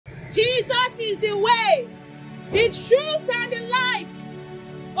Jesus is the way, the truth, and the life.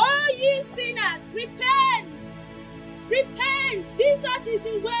 All ye sinners, repent. Repent. Jesus is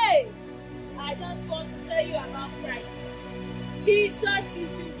the way. I just want to tell you about Christ. Jesus is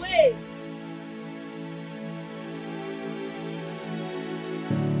the way.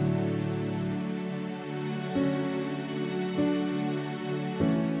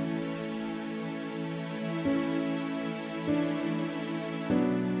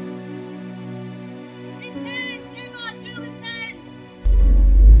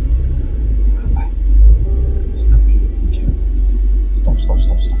 Stop.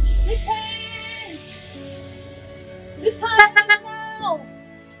 Repent! The time is now!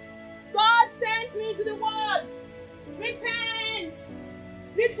 God sent me to the world! Repent!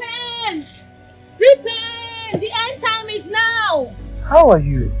 Repent! Repent! The end time is now! How are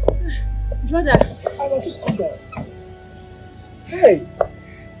you? Brother. I'll just come down. Hey!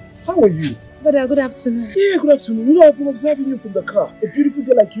 How are you? Brother, good afternoon. Yeah, good afternoon. You know, I've been observing you from the car. A beautiful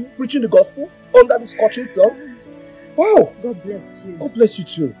girl like you, preaching the gospel under the scorching sun. Wow! God bless you. God bless you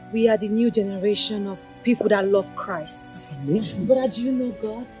too. We are the new generation of people that love Christ. That's amazing. Brother, do you know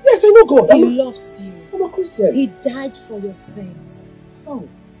God? Yes, I know God. He loves you. I'm a Christian. He died for your sins. Oh.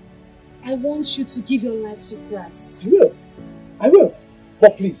 I want you to give your life to Christ. I will.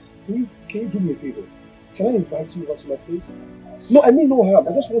 But please, can you do me a favor? Can I invite you over to my place? No, I mean no harm.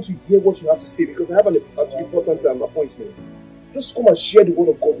 I just want to hear what you have to say because I have an important appointment. Just come and share the word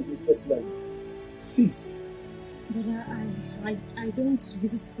of God with me personally. Please. Brother, I don't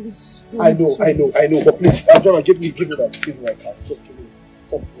visit people's homes. I know, but please, John, give me that card. Just give me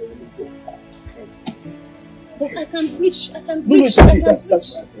something. But I can preach, No, it's okay, that's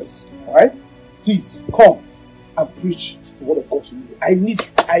right, yes. Alright? Please, come and preach the word of God to me. I need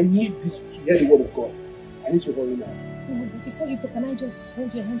this to hear the word of God. I need to hurry now. No, but before you go, can I just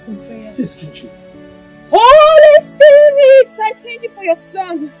hold your hands in prayer? Yes, thank you. Holy Spirit, I thank you for your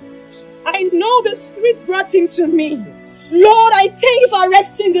son. I know the Spirit brought him to me. Yes. Lord, I thank you for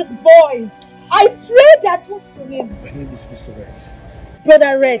arresting this boy. I pray that what's your name? My name is NosaRex.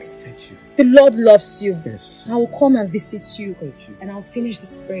 Brother Rex. Thank you. The Lord loves you. Yes. I will come and visit you. Thank you. And I'll finish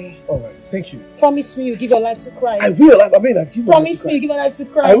this prayer. Alright, thank you. Promise me you give your life to Christ. I will. I've given my life to Christ. Promise me you give your life to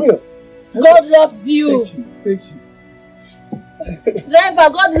Christ. I will. God loves you. Thank you. Driver,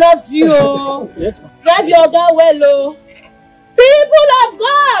 God loves you. Yes, ma'am. Drive your car well, oh. People of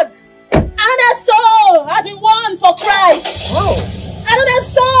God, another soul has been won for Christ. Wow. Another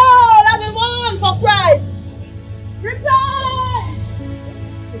soul has been won for Christ. Repent!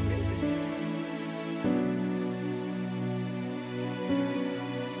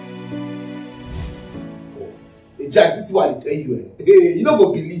 Jack, this is what I tell you. Hey, you don't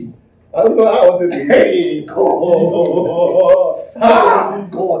go believe. I don't know how I want to do. Hey, God.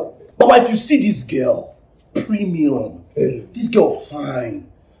 God. But if you see this girl, premium. Hey. This girl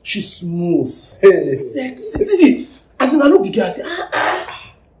fine. She's smooth. Hey. Sexy. See, as in I look the girl, I say,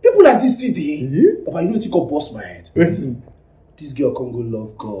 people like this today. But you know what God bust my head. Listen. This girl can't go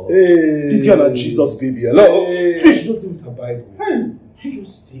love God. Hey. This girl not Jesus, baby. Hello. Hey. See, she just do with her Bible. Hey. She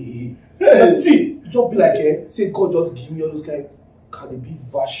just stay. Hey. See, you just be like, say God just give me all those kind of Cardi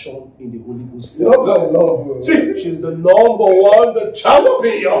version in the Holy Ghost. Love. See, she's the #1, the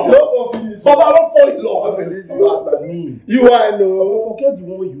champion. Baba, I don't fall in love. I believe you. You are than me. You I know. Forget the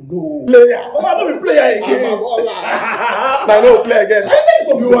one way you know. Player. Baba, I don't be player again. I know play again.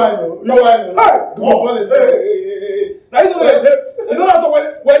 You I know. Hey, come on. Hey. Now this is what I say. You know that's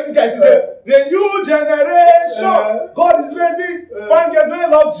when this guy says, the new generation, God is raising, fine girls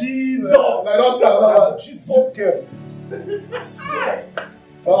when love Jesus. Jesus girl. I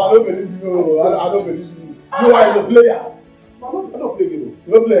don't believe you. I don't believe you. You are the player. I don't play again.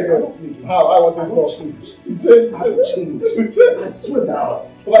 You don't play again. How? I want this change. You change. I will change. I swear down.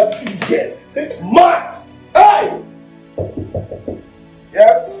 But this is get mad. Hey!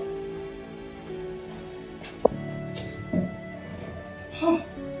 Yes?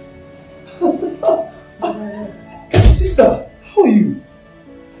 Sister, how are you?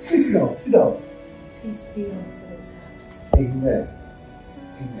 Please sit down. Peace be unto this house. Amen.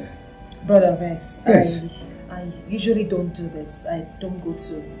 Amen. Brother Rex, yes. I usually don't do this. I don't go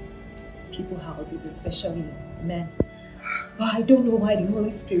to people's houses, especially men. But I don't know why the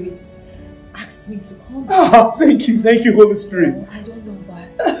Holy Spirit asked me to come. Thank you, Holy Spirit. I don't know why.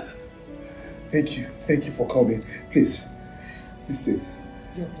 Thank you for coming. Please sit.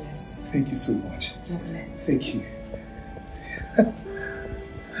 You're blessed. Thank you so much. You're blessed. Thank you.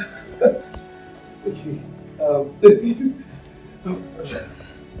 Okay.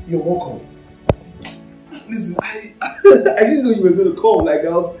 You're welcome. Listen, I didn't know you were going to come. Like I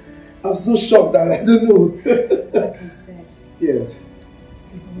was I'm so shocked that I don't know. Like I said. Yes.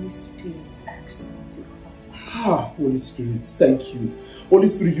 The Holy Spirit asked me to come. Ah, Holy Spirit, thank you. Holy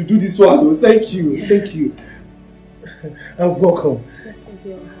Spirit, you do this one. Thank you. Thank you. And welcome. This is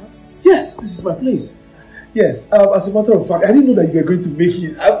your house? Yes, this is my place. Yes, as a matter of fact, I didn't know that you were going to make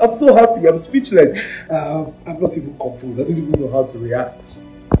it. I'm so happy, I'm speechless. I'm not even composed. I didn't even know how to react.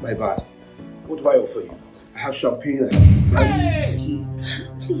 My bad. What do I offer you? I have champagne, I have brandy, whiskey.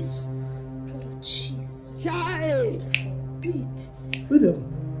 Please. Oh, Jesus. Forbid. Wait a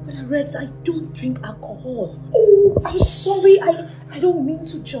minute. But Rex, I don't drink alcohol. Oh, I'm sorry. I don't mean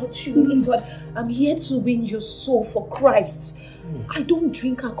to judge you, but I'm here to win your soul for Christ. I don't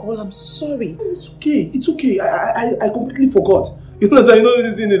drink alcohol. I'm sorry. It's okay. It's okay. I completely forgot. You know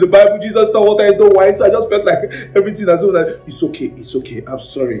this thing in the Bible, Jesus taught water into wine, so I just felt like everything as well. Like, it's okay. It's okay. I'm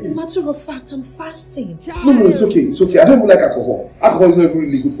sorry. As a matter of fact, I'm fasting. No, it's okay. It's okay. I don't even like alcohol. Alcohol is not even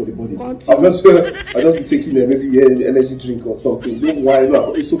really good for the body. I'll just be taking maybe an energy drink or something. No wine.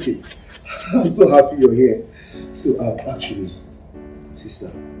 No, it's okay. I'm so happy you're here. So actually,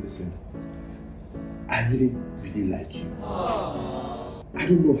 sister, listen. I really, really like you. I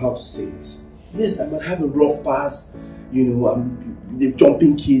don't know how to say this. Yes, I might have a rough past. You know, I'm the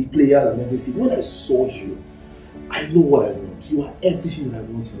jumping kid, player and everything. When I saw you, I know what I want. You are everything that I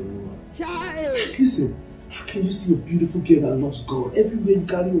want in a woman. Listen, how can you see a beautiful girl that loves God? Everywhere you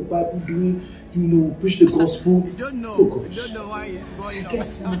carry your Bible doing, preach the gospel. You don't know. Oh gosh. You don't know why it's going on. I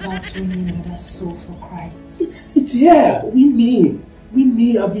guess I'm about winning another soul for Christ. It's here. We need.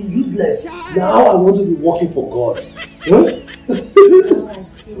 I've been useless. Now I want to be working for God. Huh? Now I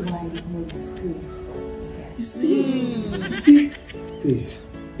see why the Holy Spirit brought me here. You see? Please.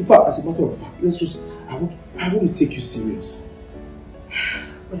 In fact, as a matter of fact, I want to take you serious.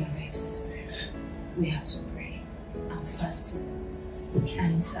 Brother Rex, we have to pray. I'm fasting. Okay.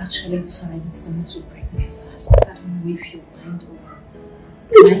 And it's actually time for me to break my fast. I don't know if you mind or...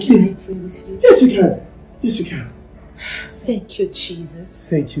 Yes, you Can I can. pray with you? Yes, you can. Yes, you can. Thank you, Jesus.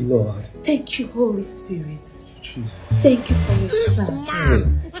 Thank you, Lord. Thank you, Holy Spirit. Jesus. Thank you for your son.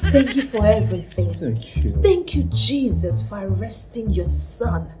 Thank you for everything. Thank you. Thank you, Jesus, for arresting your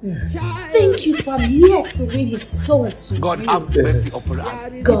son. Yes. Thank you for I'm here to win his soul to God you. have mercy upon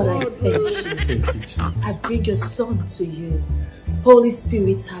us. God, I thank you. Thank you, Jesus. I bring your son to you. Yes. Holy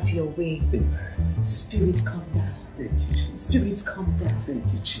Spirit, have your way. Amen. Spirit, come down. Thank you, Jesus. Spirit, come down. Thank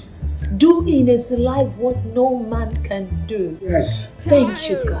you, Jesus. Do in his life what no man can do. Yes. Thank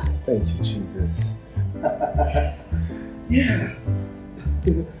you, God. Thank you, Jesus. Yeah.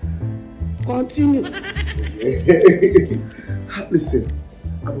 Continue. Listen,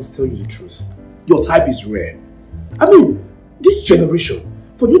 I must tell you the truth. Your type is rare. I mean, this generation,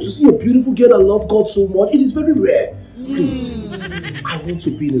 for you to see a beautiful girl that loves God so much, it is very rare. Please, I want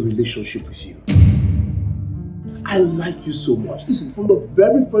to be in a relationship with you. I like you so much. Listen, from the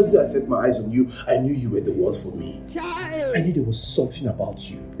very first day I set my eyes on you, I knew you were the one for me. I knew there was something about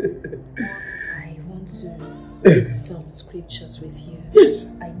you. I want to read some scriptures with you. Yes.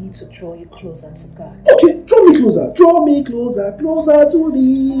 I need to draw you closer to God. Okay, draw me closer. Draw me closer, closer to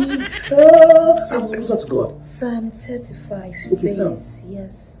thee. I'm closer to God. Psalm 35 Sam. says,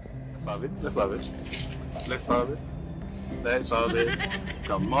 yes. Let's have it. Let's have it. Let's have it.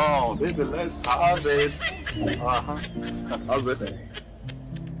 Come on, baby, let's have it. How's it?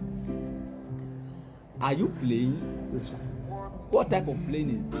 Are you playing? What type of playing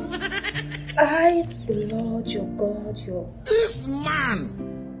is this? I, the Lord your God, your... This man!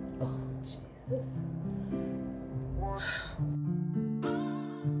 Oh, Jesus.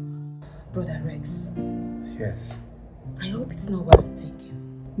 Brother Rex, Yes. I hope it's not what I'm thinking.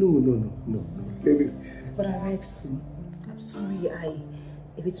 No. Baby. Brother Rex, I'm sorry,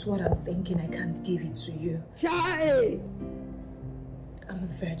 if it's what I'm thinking, I can't give it to you. I'm a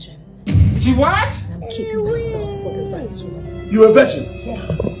virgin. She what? And I'm keeping myself for the right one. You're a virgin? Yes,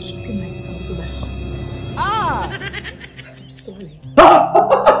 I'm keeping myself for my husband. I'm sorry.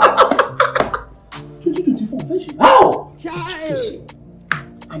 2024 virgin? How? Jesus.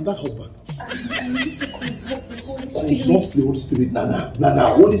 I'm that husband. I need to consult the Holy Spirit. Consult the Holy Spirit.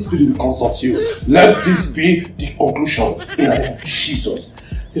 Nah. Holy Spirit will consult you. Let this be the conclusion in the name of Jesus.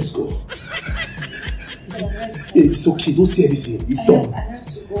 Let's go. It's okay. Don't say anything. It's done. I have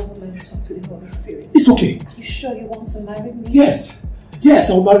to go home and talk to the Holy Spirit. It's okay. Are you sure you want to marry me? Yes,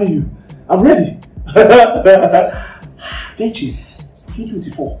 I'll marry you. I'm ready. Virgin,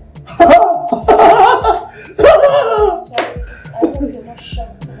 2024. Sorry, I hope you're not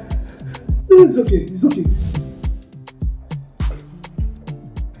shocked. It's okay.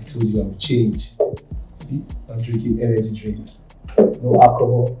 I told you I would change. See, I'm drinking energy drink. No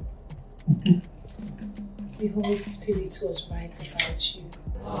alcohol, The Holy Spirit was right about you.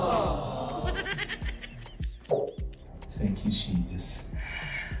 Thank you, Jesus.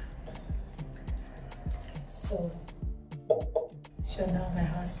 So, you're now my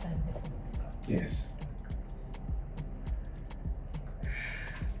husband. Yes.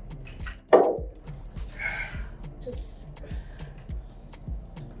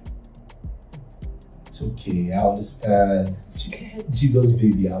 It's okay, I understand. Jesus,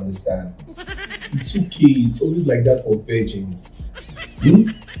 baby, I understand. It's okay, it's always like that for virgins.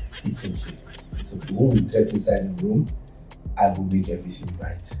 It's okay. It's okay. When we get inside the room, I will make everything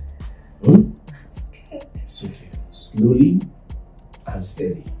right. I'm scared. It's okay. Slowly and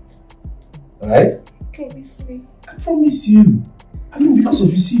steady. Alright? Promise me. I promise you. I mean, because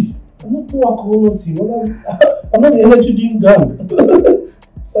of you see, I'm not no alcohol, nothing. I'm not the energy drink gang.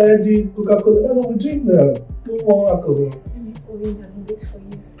 Fire Coca-Cola, that's what we drink now. No more alcohol. Let me go in and wait for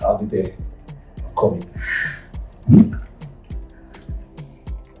you. I'll be there. I'm coming.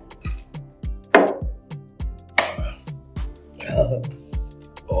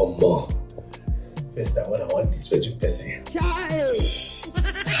 Oh, more. First time when I want this virgin person.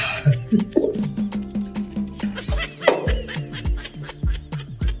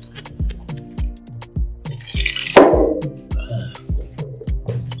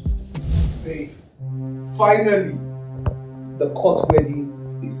 Finally, the court wedding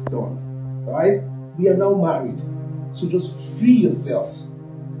is done, right? We are now married, so just free yourself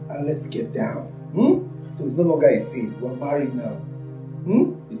and let's get down. So it's no longer a sin, we're married now.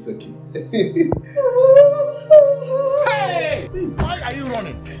 It's okay. Hey! Why are you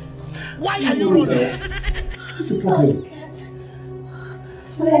running? Why are you running? What's the problem? I'm scared.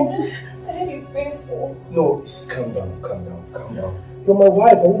 My head is painful. No, calm down. You're my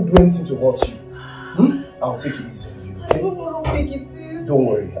wife, I won't do anything to hurt you. I'll take it easy on you, okay? I don't know how big it is. Don't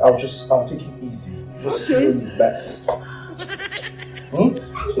worry, I'll take it easy. Just slowly back. It's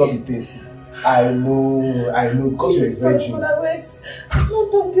not be painful. I know, because you're a virgin. NosaRex, I've not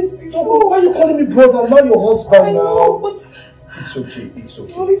done this before. No, why are you calling me brother? I'm not your husband I know, now. but it's okay.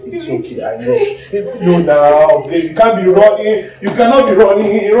 the Holy Spirit. It's okay, I know. No, now, babe, you can't be running. You cannot be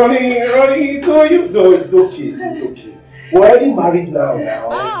running to you. No, it's okay. We're already married now.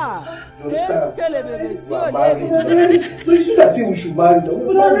 You understand? We are married. No, you should have said we should marry.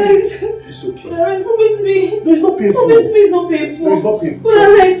 NosaRex. It's okay. NosaRex, promise me. No, it's not painful. Promise me it's not painful. No, it's not painful.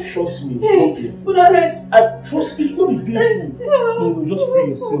 NosaRex. Trust me, it's not painful. NosaRex. I trust it's not be painful. No, just free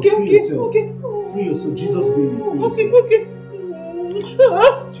yourself. Okay. Free yourself. Jesus, baby. Okay. Jesus, baby.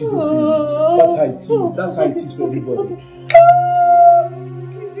 That's how it is. That's how it is for everybody.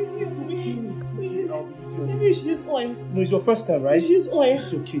 Maybe you should use oil. No, it's your first time, right? Use oil.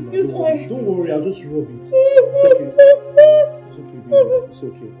 It's okay now. Use oil. Don't worry, I'll just rub it. It's okay, baby. It's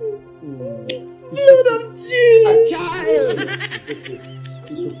okay.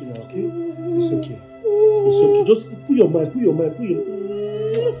 It's okay now, okay? It's okay. Just put your mind.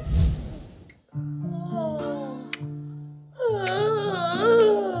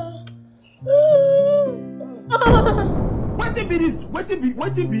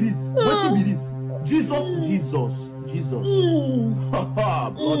 Wetin be this? Jesus.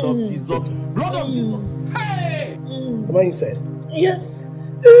 Blood of Jesus. Hey! Am I inside? Yes.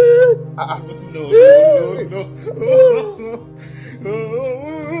 No.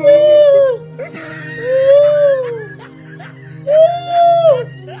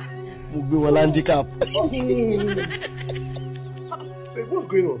 Mugbe wala handicap. Wait, what's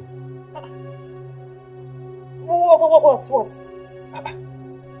going on? What?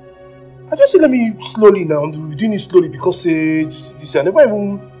 I just say let me slowly now. We're doing it slowly because this I never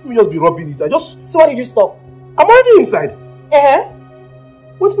even let me just be rubbing it. So why did you stop? I'm already inside. Eh?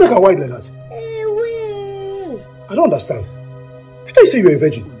 What's make her white like that? I don't understand. I thought you said you were a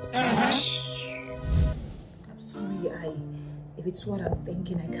virgin. I'm sorry, if it's what I'm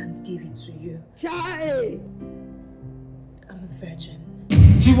thinking, I can't give it to you. I'm a virgin.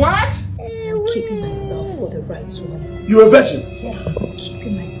 She what? I'm keeping myself for the right one. You're a virgin? Yes, I'm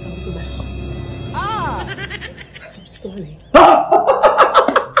keeping myself for my husband. I'm sorry.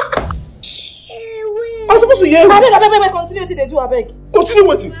 I'm supposed to hear you. I beg, continue what they do, I beg. Continue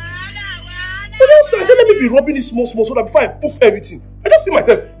waiting. I said let me be rubbing it small so that before I poof everything. I just see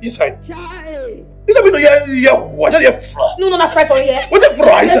myself inside. Inside me to hear what? Just hear fry. No, not fry for here. What's a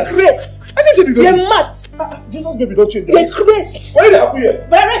fry? You're crazy. I said you You're mad. Jesus baby, don't change that. You're crazy. Why did I happen here?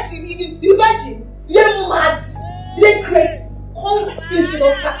 But Rex, you virgin. You're mad. You're crazy. Come finish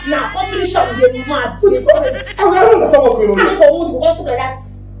don't start now. Come finish up. You're mad. You're crazy. I don't understand what's going on I'm here. for mood. You want to like that.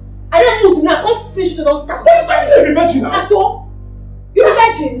 I don't mood now. Come finish don't start. Why you say you're a virgin now? And so, you're a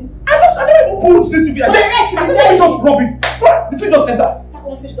virgin. I just never even pulled this TV. I said, let me just rub it. The thing just enter. That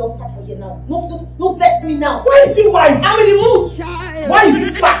conversation don't start for you now. No vex me now. Why is he white? I'm in the mood. Why is he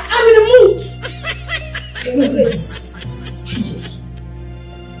slack? I'm in the mood.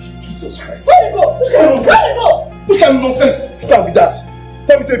 Jesus Christ. Where you go? Which kind of nonsense scam with that?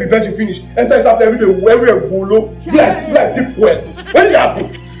 Tell me say the virgin finish. Enter his after every bolo. Be like deep well. When did it happen?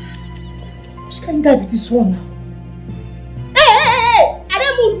 Which kind of guy with this one now? Hey! I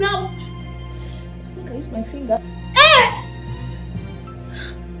don't move now. I think I use my finger. Hey!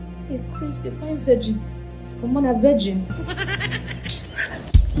 Hey, Chris, the fine virgin. Come on, a virgin.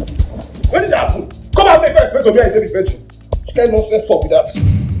 When did it happen? Come out and explain to me how you say the virgin. Which kind of nonsense talk with that?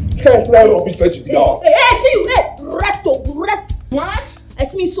 Which kind of rubbish virgin now? Hey, see you. Hey, rest. What?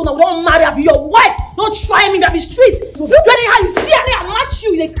 It's me, son. I don't marry. I'll be your wife. Don't try me. I'll be street. You anyhow you see me, I match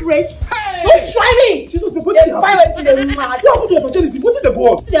you. They Chris. Hey. Don't try me. Jesus, what did Violence in the mad. What happened to evangelism? What did they go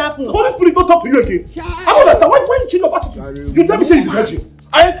on? What did happen? The Holy Spirit don't talk to you again. I don't understand. Why you change your attitude? You tell me say you're the virgin.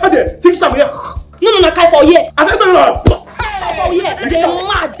 I entered there. Things that were No, Kai for here. I said no. Kai for here. They're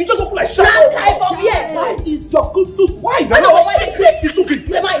mad. You just open like shut up. Kai for here. Why is your kutus white? I know why they create this stupid.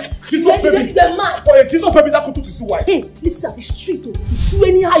 They're mad. Jesus baby. They're mad. For a Jesus baby, that kutus is too white. Hey, listen, the street. You do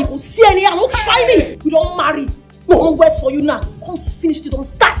anyhow, you go see anyhow. Don't try me. We don't marry. No one waits for you now. Come finish. You don't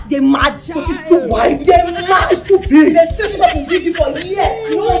start. They're mad. But it's too white. They're mad. It's too big. They're still people give you for years.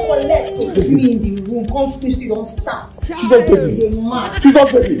 You don't want to collect. Put me in the room. Come finish. You don't start. Jesus baby. They're mad.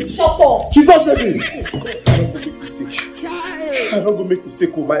 Jesus baby. Shut up. Jesus baby. I don't go make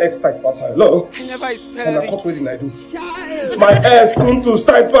mistake. My ex tight pass her. Hello. I never expected and I caught wedding I do. My ex come to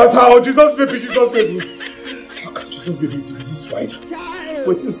tight pass her. Jesus baby. How can Jesus baby do this wide?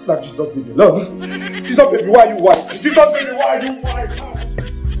 Wait till slack Jesus baby. No. Jesus baby, why are you white? Jesus baby, why are you white?